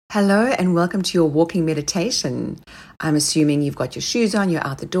Hello and welcome to your walking meditation. I'm assuming you've got your shoes on, you're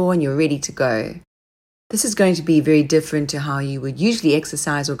out the door, and you're ready to go. This is going to be very different to how you would usually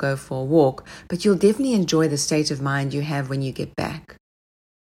exercise or go for a walk, but you'll definitely enjoy the state of mind you have when you get back.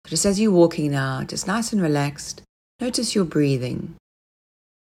 Just as you're walking now, just nice and relaxed, notice your breathing.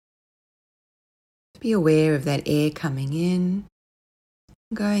 Be aware of that air coming in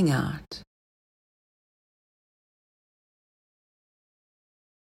and going out.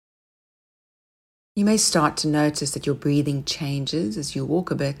 You may start to notice that your breathing changes as you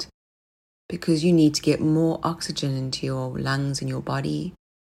walk a bit, because you need to get more oxygen into your lungs and your body.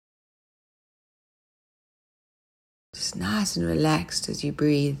 Just nice and relaxed as you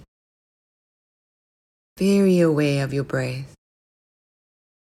breathe. Very aware of your breath.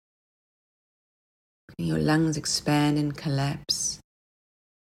 Your lungs expand and collapse.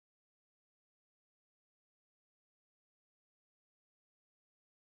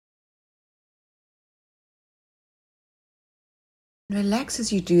 Relax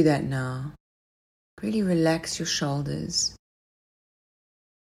as you do that now. Really relax your shoulders.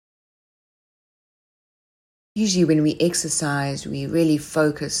 Usually when we exercise, we're really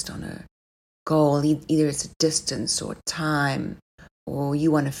focused on a goal. Either it's a distance or time, or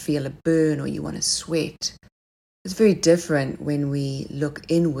you want to feel a burn or you want to sweat. It's very different when we look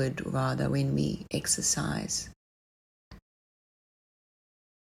inward rather when we exercise.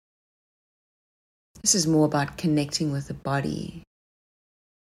 This is more about connecting with the body,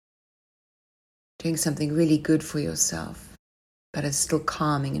 doing something really good for yourself, but it's still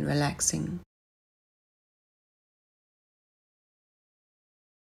calming and relaxing.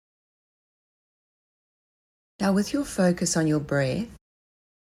 Now, with your focus on your breath,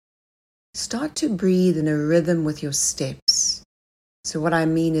 start to breathe in a rhythm with your steps. So what I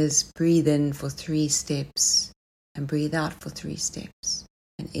mean is breathe in for 3 steps and breathe out for 3 steps,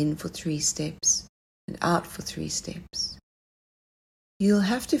 and in for 3 steps and out for 3 steps. You'll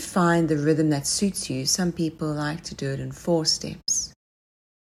have to find the rhythm that suits you. Some people like to do it in 4 steps.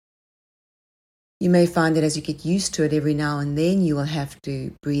 You may find that as you get used to it, every now and then you will have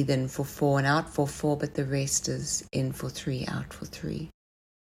to breathe in for 4 and out for 4, but the rest is in for 3, out for 3.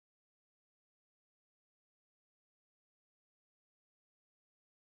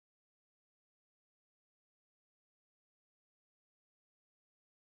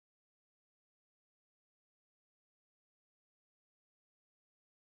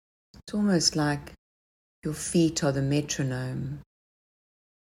 It's almost like your feet are the metronome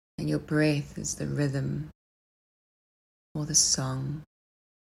and your breath is the rhythm or the song.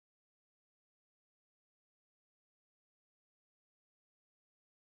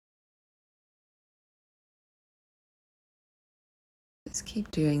 Just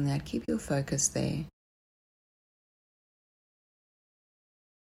keep doing that. Keep your focus there.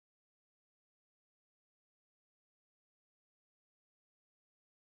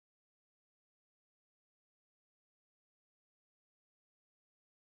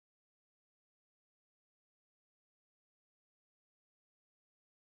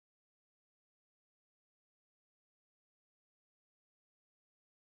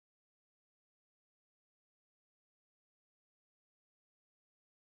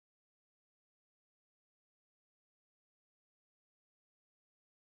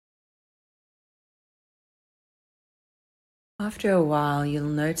 After a while, you'll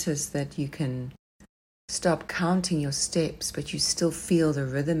notice that you can stop counting your steps, but you still feel the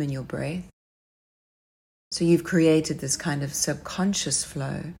rhythm in your breath. So you've created this kind of subconscious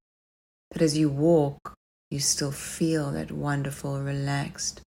flow that as you walk, you still feel that wonderful,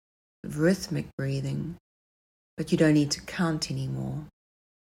 relaxed, rhythmic breathing, but you don't need to count anymore.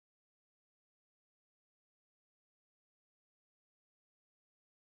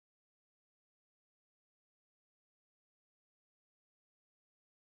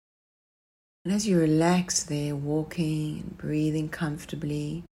 And as you relax there, walking and breathing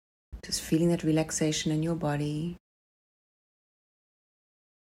comfortably, just feeling that relaxation in your body,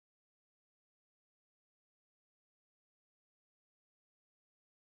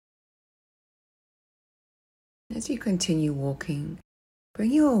 as you continue walking,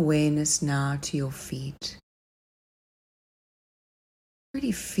 bring your awareness now to your feet.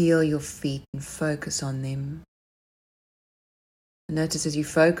 Really feel your feet and focus on them. Notice as you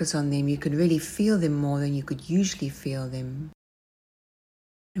focus on them, you can really feel them more than you could usually feel them.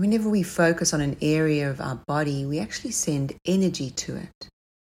 And whenever we focus on an area of our body, we actually send energy to it.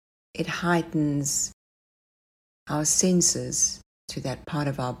 It heightens our senses to that part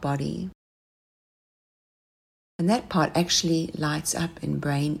of our body. And that part actually lights up in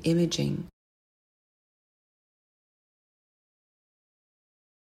brain imaging.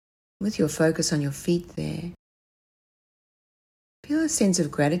 With your focus on your feet there, feel a sense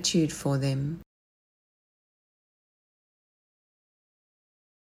of gratitude for them.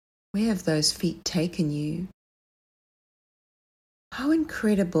 Where have those feet taken you? How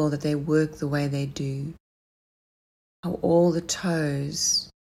incredible that they work the way they do. How all the toes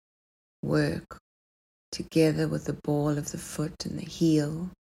work together with the ball of the foot and the heel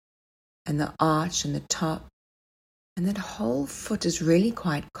and the arch and the top. And that whole foot is really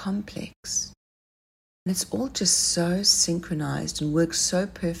quite complex. And it's all just so synchronized and works so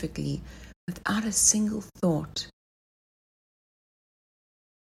perfectly without a single thought.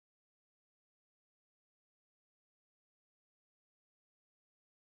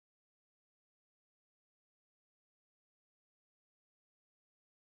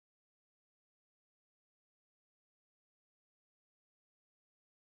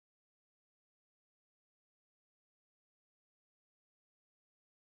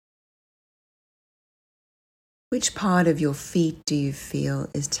 Which part of your feet do you feel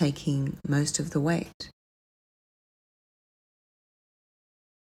is taking most of the weight?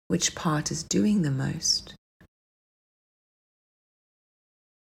 Which part is doing the most?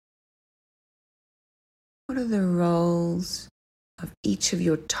 What are the roles of each of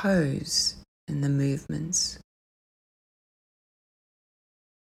your toes in the movements?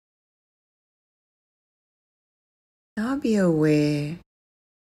 Now be aware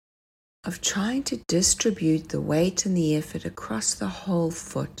of trying to distribute the weight and the effort across the whole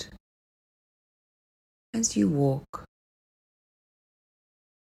foot as you walk.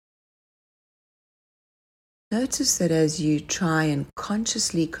 Notice that as you try and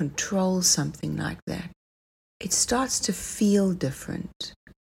consciously control something like that, it starts to feel different.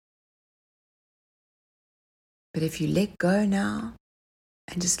 But if you let go now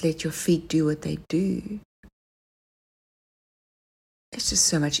and just let your feet do what they do, it's just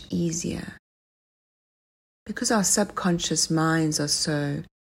so much easier. Because our subconscious minds are so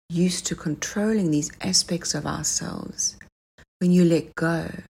used to controlling these aspects of ourselves, when you let go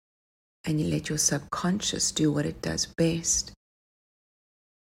and you let your subconscious do what it does best,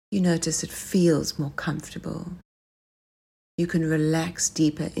 you notice it feels more comfortable. You can relax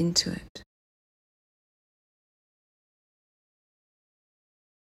deeper into it.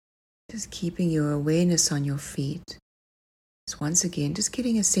 Just keeping your awareness on your feet. So once again, just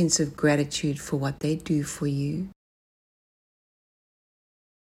getting a sense of gratitude for what they do for you.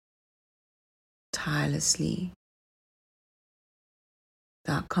 Tirelessly,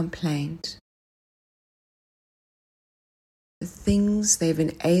 without complaint. The things they've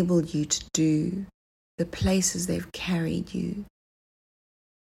enabled you to do, the places they've carried you.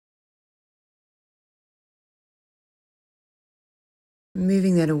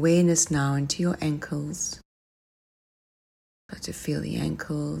 Moving that awareness now into your ankles. Start to feel the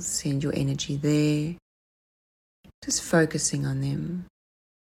ankles, send your energy there. Just focusing on them.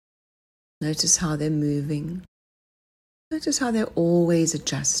 Notice how they're moving. Notice how they're always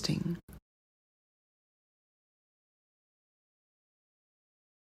adjusting.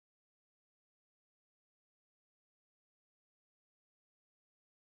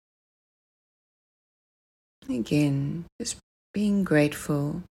 Again, just being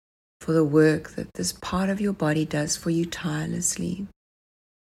grateful for the work that this part of your body does for you tirelessly.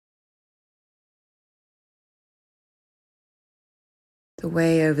 The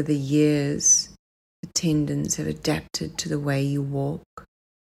way over the years the tendons have adapted to the way you walk,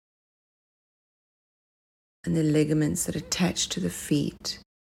 and the ligaments that attach to the feet,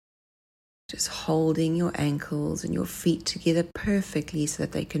 just holding your ankles and your feet together perfectly so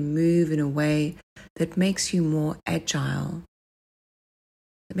that they can move in a way that makes you more agile,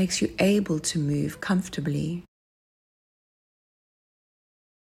 that makes you able to move comfortably.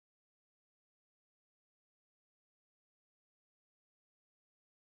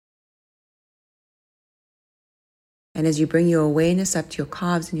 And as you bring your awareness up to your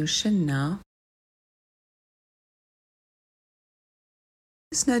calves and your shin now,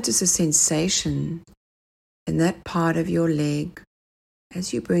 just notice a sensation in that part of your leg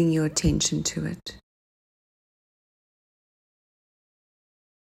as you bring your attention to it.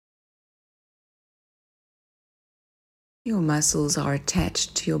 Your muscles are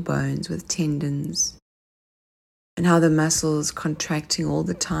attached to your bones with tendons, and how the muscles contracting all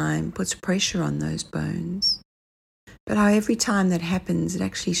the time puts pressure on those bones. But how every time that happens, it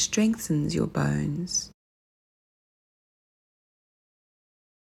actually strengthens your bones.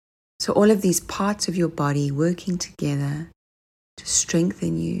 So all of these parts of your body working together to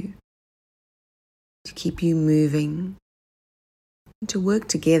strengthen you, to keep you moving, and to work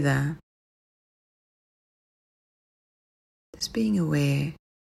together. Just being aware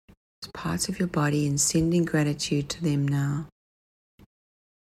It's parts of your body, and sending gratitude to them now.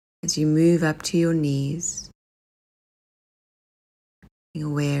 As you move up to your knees, being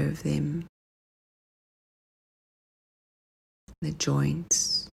aware of them, the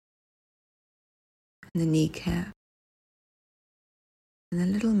joints, and the kneecap, and the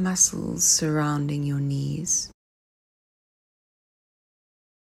little muscles surrounding your knees.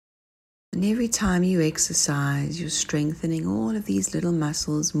 And every time you exercise, you're strengthening all of these little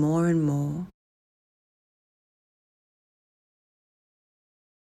muscles more and more.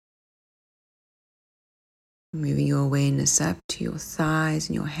 Moving your awareness up to your thighs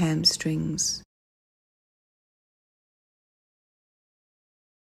and your hamstrings.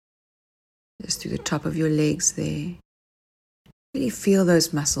 Just through the top of your legs there. Really feel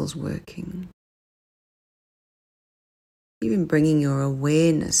those muscles working. Even bringing your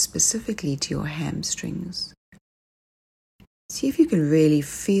awareness specifically to your hamstrings. See if you can really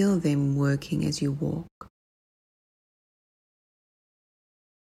feel them working as you walk.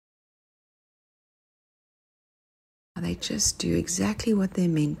 They just do exactly what they're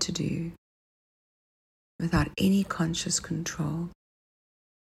meant to do, without any conscious control.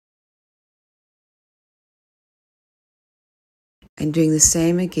 And doing the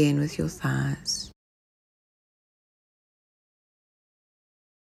same again with your thighs.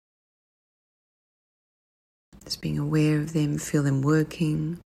 Just being aware of them, feel them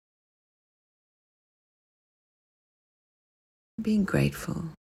working. Being grateful.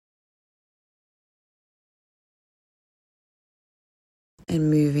 And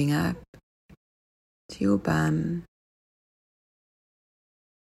moving up to your bum.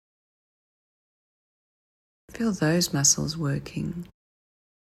 Feel those muscles working.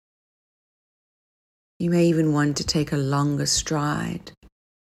 You may even want to take a longer stride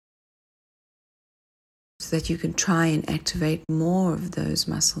so that you can try and activate more of those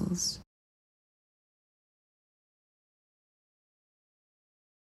muscles.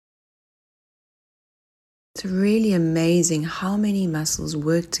 It's really amazing how many muscles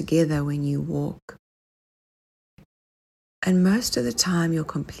work together when you walk. And most of the time you're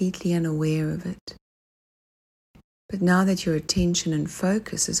completely unaware of it. But now that your attention and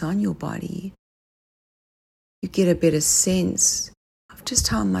focus is on your body, you get a better sense of just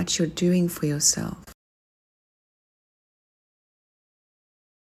how much you're doing for yourself.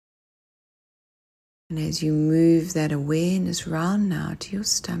 And as you move that awareness round now to your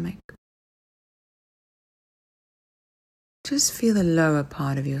stomach, just feel the lower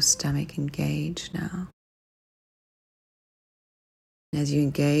part of your stomach engage now. And as you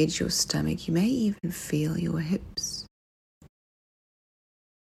engage your stomach, you may even feel your hips.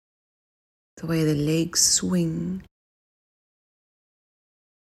 The way the legs swing.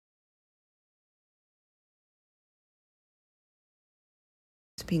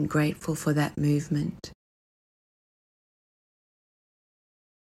 Just being grateful for that movement.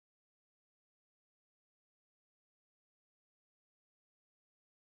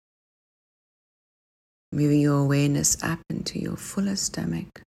 Moving your awareness up into your fuller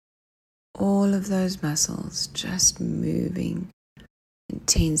stomach. All of those muscles just moving and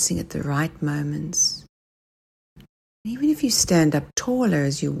tensing at the right moments. Even if you stand up taller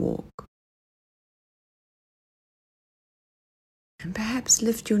as you walk. And perhaps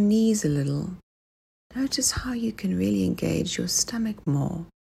lift your knees a little. Notice how you can really engage your stomach more.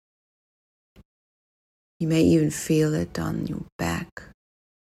 You may even feel it on your back,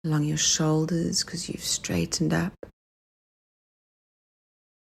 along your shoulders because you've straightened up.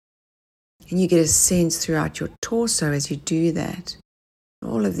 And you get a sense throughout your torso as you do that.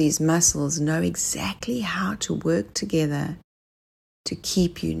 All of these muscles know exactly how to work together to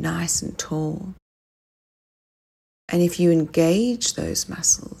keep you nice and tall. And if you engage those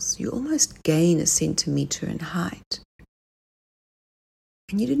muscles, you almost gain a centimeter in height.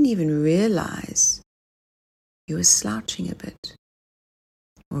 And you didn't even realize you were slouching a bit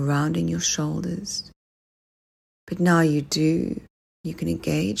or rounding your shoulders. But now you do. You can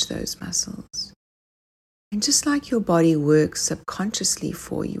engage those muscles. And just like your body works subconsciously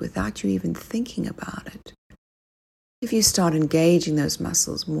for you without you even thinking about it, if you start engaging those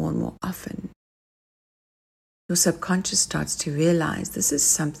muscles more and more often, your subconscious starts to realize this is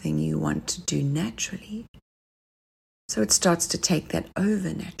something you want to do naturally. So it starts to take that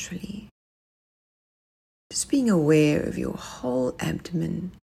over naturally. Just being aware of your whole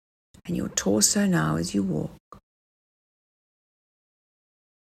abdomen and your torso now as you walk.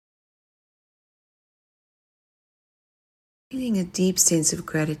 Feeling a deep sense of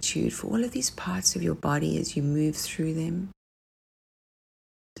gratitude for all of these parts of your body as you move through them.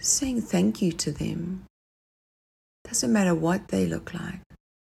 Just saying thank you to them. Doesn't matter what they look like.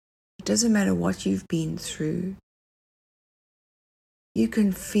 doesn't matter what you've been through, you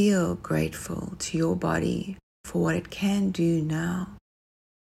can feel grateful to your body for what it can do now.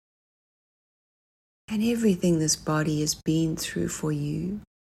 And everything this body has been through for you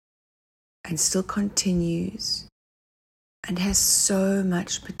and still continues and has so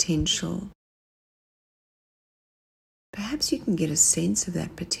much potential. Perhaps you can get a sense of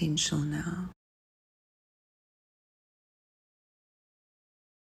that potential now.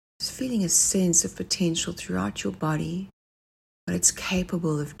 Just feeling a sense of potential throughout your body, what it's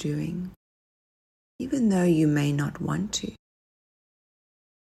capable of doing, even though you may not want to.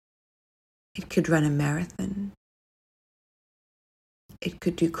 It could run a marathon. It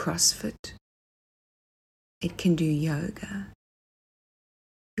could do CrossFit. It can do yoga.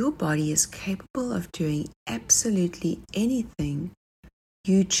 Your body is capable of doing absolutely anything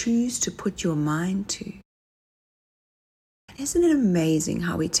you choose to put your mind to. And isn't it amazing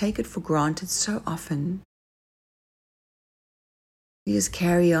how we take it for granted so often? We just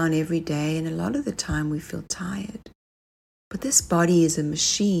carry on every day, and a lot of the time we feel tired. But this body is a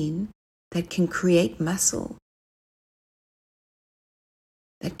machine that can create muscle,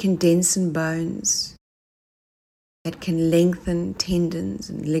 that can densen bones, that can lengthen tendons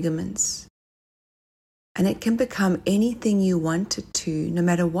and ligaments. And it can become anything you want it to, no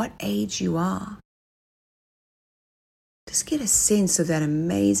matter what age you are. Just get a sense of that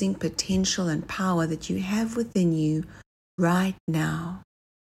amazing potential and power that you have within you right now.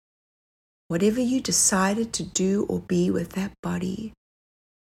 Whatever you decided to do or be with that body,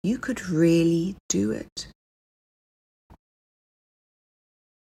 you could really do it.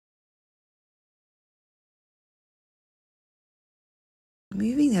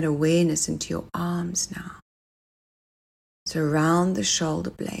 Moving that awareness into your arms now. So around the shoulder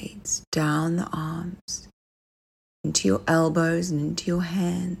blades, down the arms, into your elbows and into your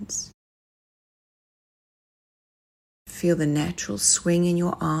hands. Feel the natural swing in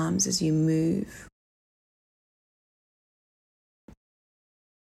your arms as you move.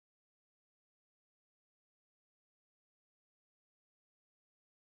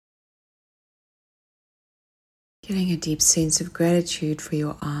 Getting a deep sense of gratitude for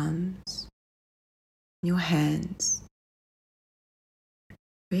your arms, your hands.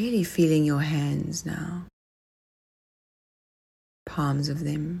 Really feeling your hands now. Palms of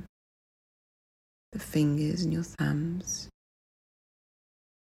them, the fingers and your thumbs.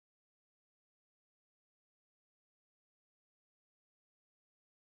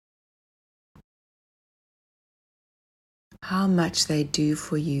 How much they do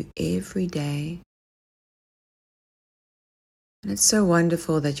for you every day. And it's so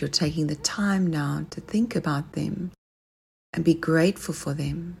wonderful that you're taking the time now to think about them and be grateful for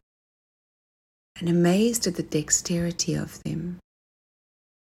them and amazed at the dexterity of them.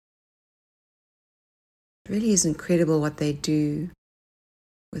 It really is incredible what they do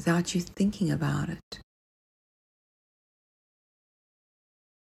without you thinking about it.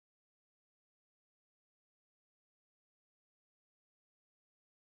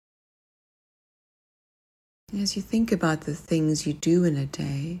 As you think about the things you do in a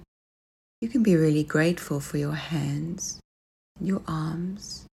day, you can be really grateful for your hands, your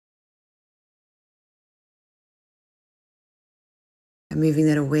arms, and moving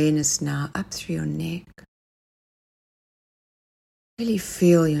that awareness now up through your neck. Really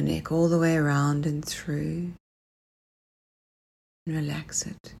feel your neck all the way around and through, and relax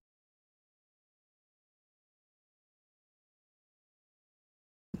it.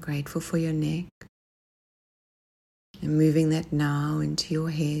 I'm grateful for your neck. And moving that now into your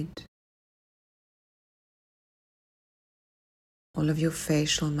head, all of your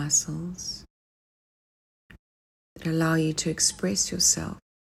facial muscles that allow you to express yourself,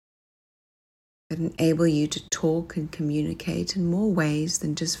 that enable you to talk and communicate in more ways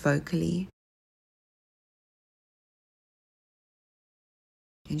than just vocally.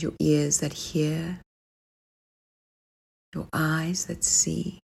 And your ears that hear, your eyes that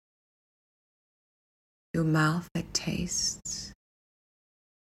see, your mouth that tastes,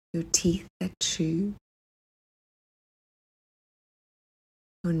 your teeth that chew,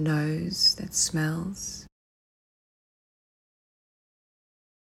 your nose that smells.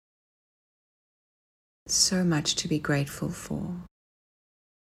 So much to be grateful for.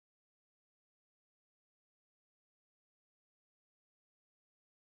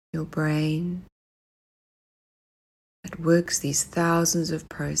 Your brain that works these thousands of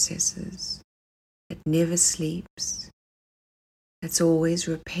processes, that never sleeps, that's always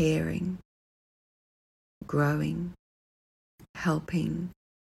repairing, growing, helping,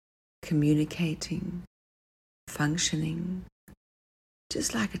 communicating, functioning,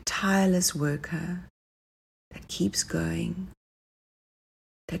 just like a tireless worker that keeps going,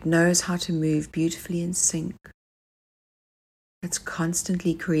 that knows how to move beautifully in sync, that's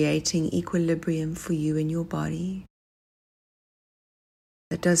constantly creating equilibrium for you in your body,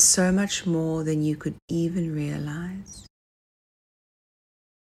 that does so much more than you could even realize.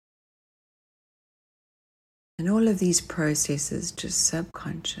 And all of these processes just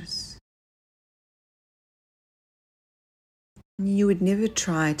subconscious. You would never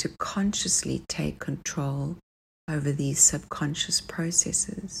try to consciously take control over these subconscious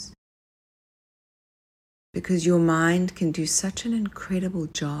processes, because your mind can do such an incredible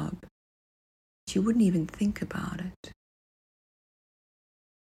job that you wouldn't even think about it.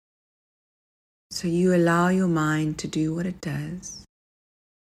 So you allow your mind to do what it does.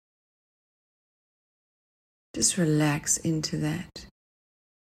 Just relax into that.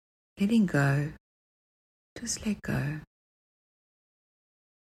 Letting go. Just let go.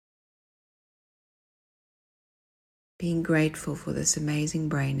 Being grateful for this amazing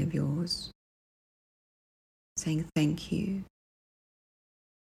brain of yours. Saying thank you.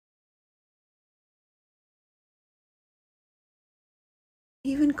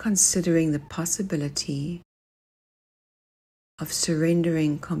 Even considering the possibility of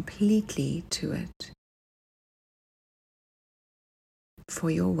surrendering completely to it for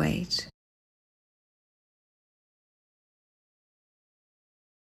your weight.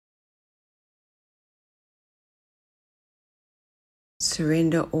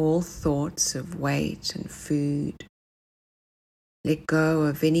 Surrender all thoughts of weight and food. Let go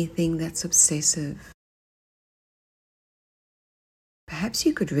of anything that's obsessive. Perhaps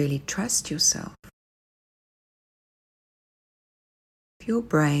you could really trust yourself. If your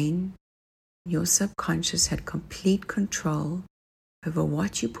brain, your subconscious had complete control over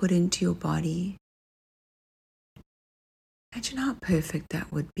what you put into your body, imagine how perfect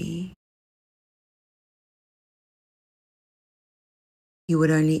that would be. You would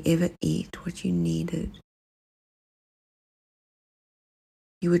only ever eat what you needed.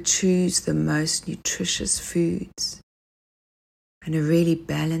 You would choose the most nutritious foods and a really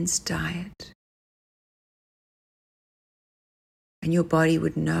balanced diet. And your body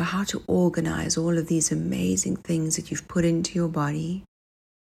would know how to organize all of these amazing things that you've put into your body,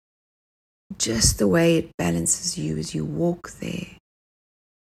 just the way it balances you as you walk there,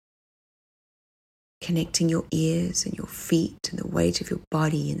 connecting your ears and your feet and the weight of your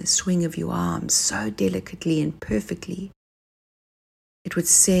body and the swing of your arms so delicately and perfectly. It would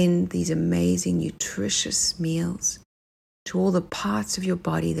send these amazing nutritious meals to all the parts of your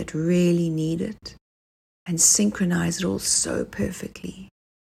body that really need it, and synchronize it all so perfectly,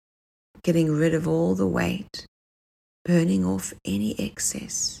 getting rid of all the weight, burning off any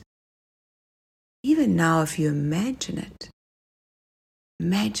excess. Even now, if you imagine it,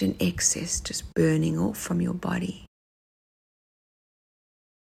 imagine excess just burning off from your body.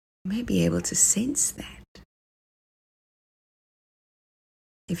 You may be able to sense that.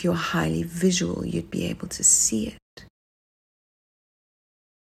 If you're highly visual, you'd be able to see it.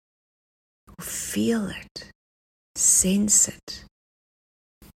 Feel it, sense it.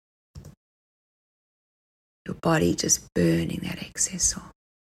 Your body just burning that excess off,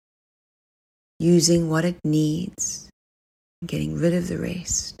 using what it needs, and getting rid of the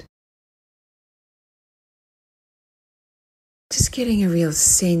rest. Just getting a real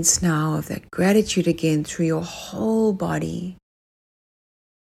sense now of that gratitude again through your whole body.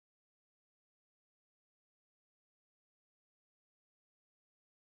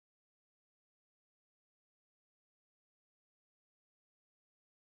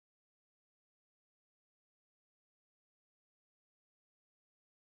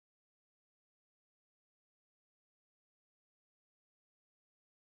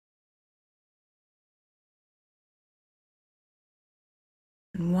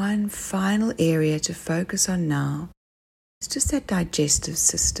 And one final area to focus on now is just that digestive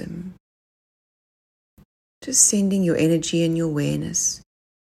system. Just sending your energy and your awareness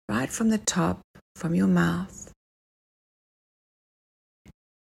right from the top, from your mouth,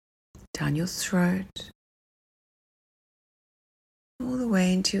 down your throat, all the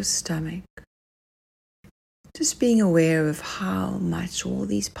way into your stomach. Just being aware of how much all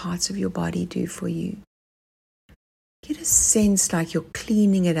these parts of your body do for you. Get a sense like you're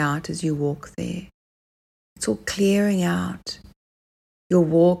cleaning it out as you walk there. It's all clearing out. Your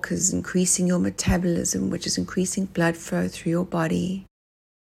walk is increasing your metabolism, which is increasing blood flow through your body,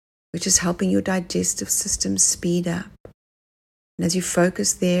 which is helping your digestive system speed up. And as you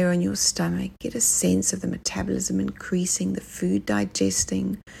focus there on your stomach, get a sense of the metabolism increasing, the food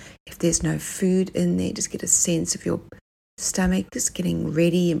digesting. If there's no food in there, just get a sense of your stomach just getting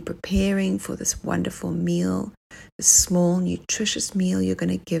ready and preparing for this wonderful meal, this small, nutritious meal you're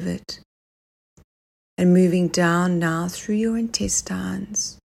going to give it. And moving down now through your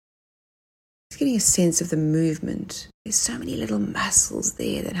intestines, just getting a sense of the movement. There's so many little muscles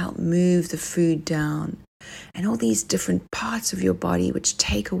there that help move the food down, and all these different parts of your body which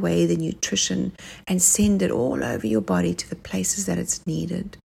take away the nutrition and send it all over your body to the places that it's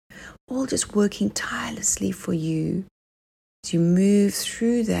needed. All just working tirelessly for you. As you move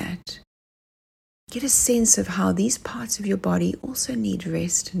through that, get a sense of how these parts of your body also need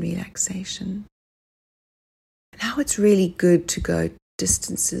rest and relaxation. And how it's really good to go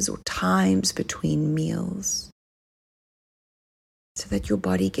distances or times between meals so that your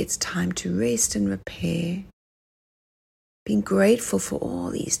body gets time to rest and repair. Being grateful for all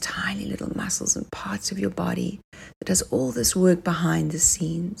these tiny little muscles and parts of your body that does all this work behind the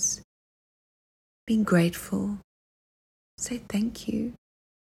scenes. Being grateful. Say thank you.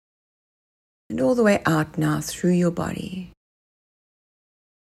 And all the way out now through your body.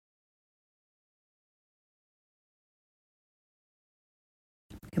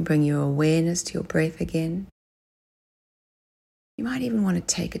 You can bring your awareness to your breath again. You might even want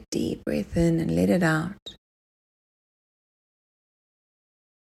to take a deep breath in and let it out.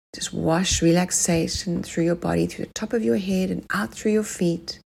 Just wash relaxation through your body, through the top of your head and out through your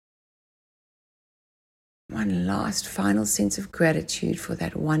feet. One last final sense of gratitude for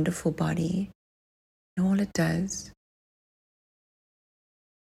that wonderful body and all it does.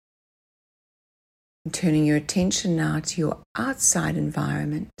 And turning your attention now to your outside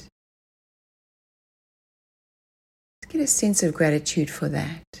environment. Get a sense of gratitude for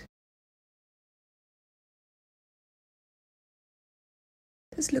that.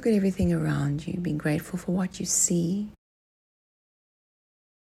 Just look at everything around you, being grateful for what you see.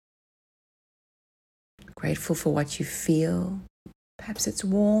 Grateful for what you feel. Perhaps it's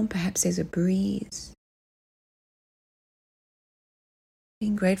warm, perhaps there's a breeze.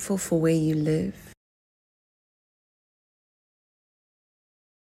 Being grateful for where you live.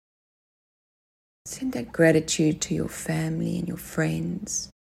 Send that gratitude to your family and your friends,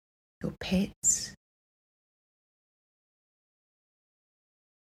 your pets.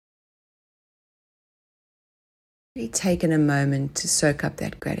 Really taking a moment to soak up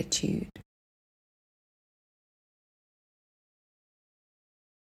that gratitude.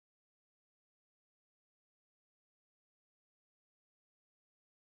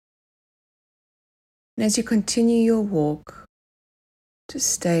 And as you continue your walk, just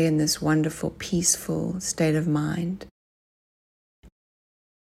stay in this wonderful, peaceful state of mind.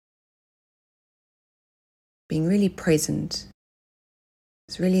 Being really present.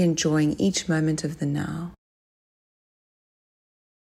 Just really enjoying each moment of the now.